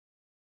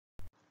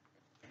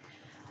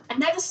I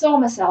never saw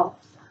myself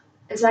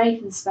as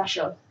anything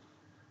special.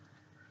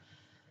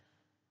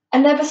 I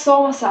never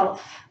saw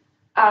myself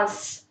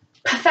as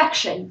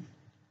perfection.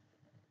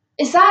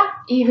 Is that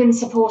even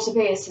supposed to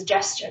be a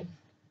suggestion?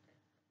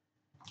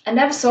 I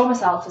never saw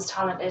myself as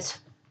talented.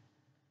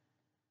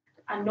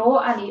 I know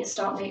I need to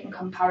start making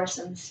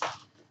comparisons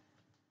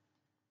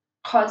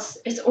because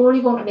it's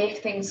only going to make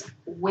things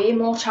way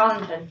more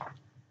challenging,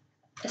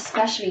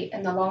 especially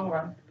in the long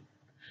run.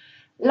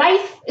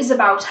 Life is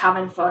about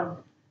having fun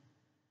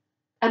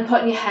and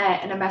putting your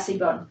hair in a messy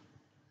bun.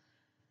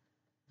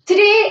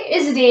 Today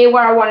is a day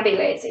where I want to be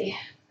lazy.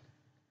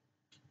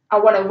 I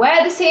want to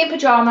wear the same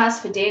pajamas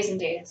for days and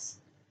days.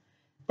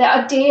 There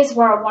are days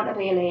where I want to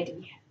be a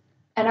lady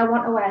and I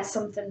want to wear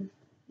something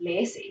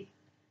lacy.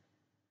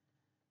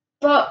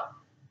 But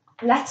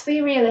let's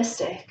be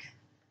realistic.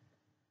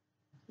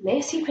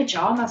 Lacy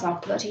pajamas are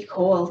bloody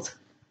cold.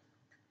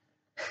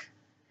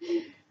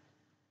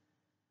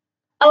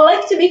 I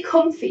like to be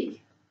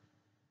comfy.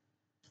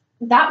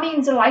 That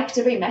means I like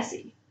to be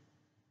messy.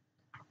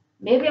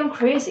 Maybe I'm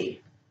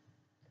crazy.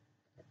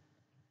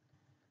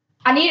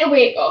 I need to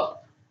wake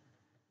up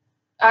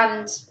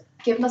and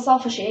give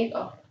myself a shake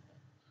up.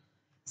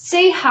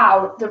 See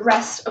how the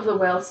rest of the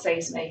world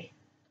sees me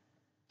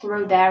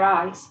through their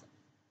eyes.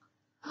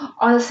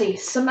 Honestly,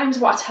 sometimes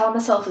what I tell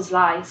myself is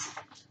lies.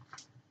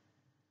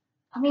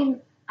 I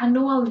mean, I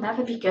know I'll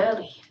never be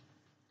girly.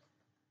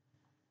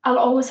 I'll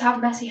always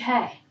have messy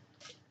hair.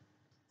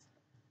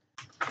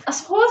 I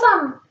suppose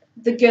I'm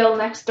the girl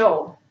next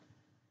door.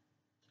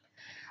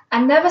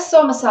 I never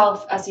saw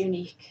myself as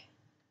unique.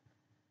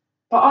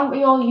 But aren't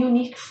we all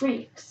unique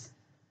freaks?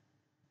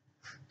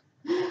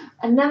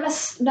 I never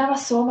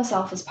saw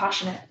myself as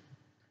passionate.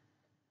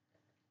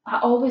 I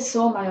always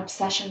saw my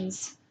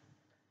obsessions.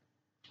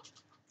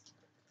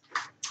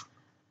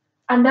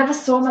 I never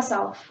saw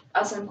myself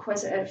as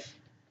inquisitive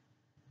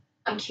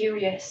and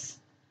curious.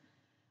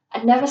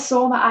 I never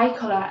saw my eye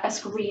colour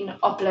as green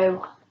or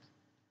blue.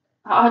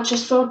 I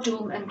just saw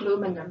doom and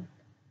gloom in them.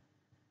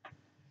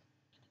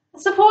 I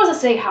suppose I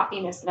say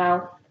happiness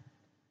now.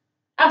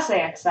 I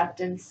say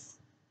acceptance.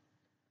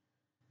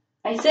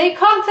 I say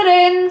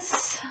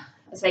confidence.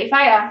 I say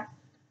fire.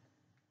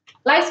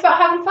 Life's about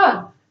having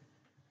fun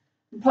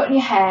and putting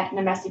your hair in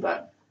a messy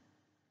bun.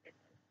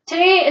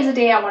 Today is a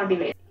day I want to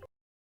be lazy.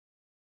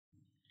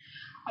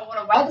 I want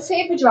to wear the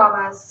same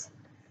pajamas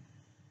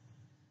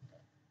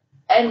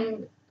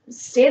and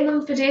stay in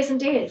them for days and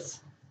days.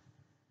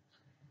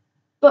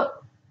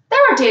 But there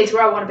are days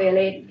where I want to be a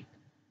lady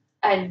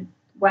and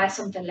wear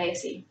something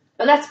lacy.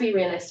 But let's be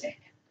realistic.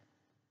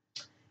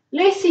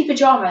 Lacy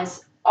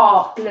pajamas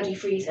are bloody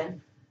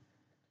freezing.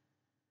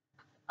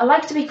 I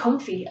like to be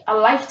comfy. I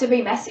like to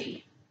be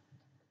messy.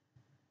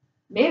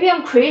 Maybe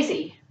I'm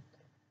crazy.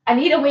 I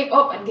need to wake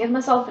up and give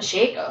myself a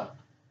shake up.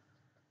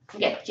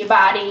 Get your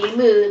body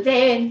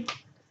moving.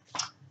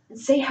 And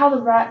see how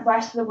the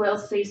rest of the world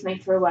sees me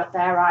through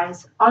their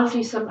eyes.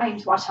 Honestly,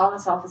 sometimes what I tell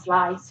myself is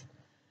lies.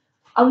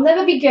 I'll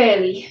never be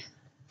girly.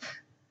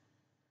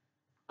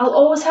 I'll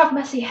always have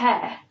messy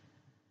hair.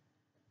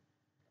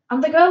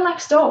 I'm the girl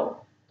next door.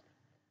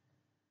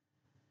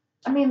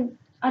 I mean,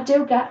 I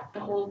do get the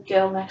whole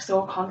girl next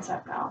door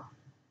concept now.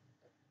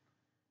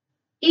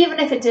 Even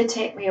if it did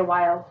take me a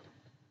while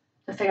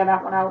to figure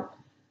that one out.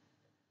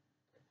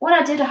 When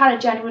I did, I had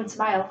a genuine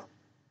smile.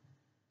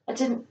 I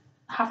didn't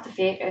have to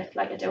fake it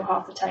like I do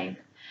half the time.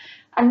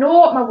 I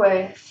know my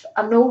worth.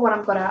 I know what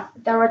I'm good at.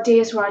 There are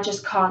days where I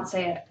just can't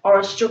say it or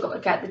I struggle to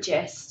get the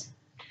gist.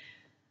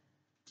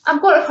 I'm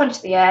going to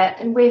punch the air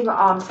and wave my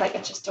arms like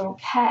I just don't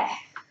care.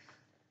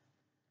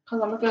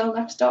 Because I'm a girl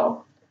next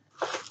door.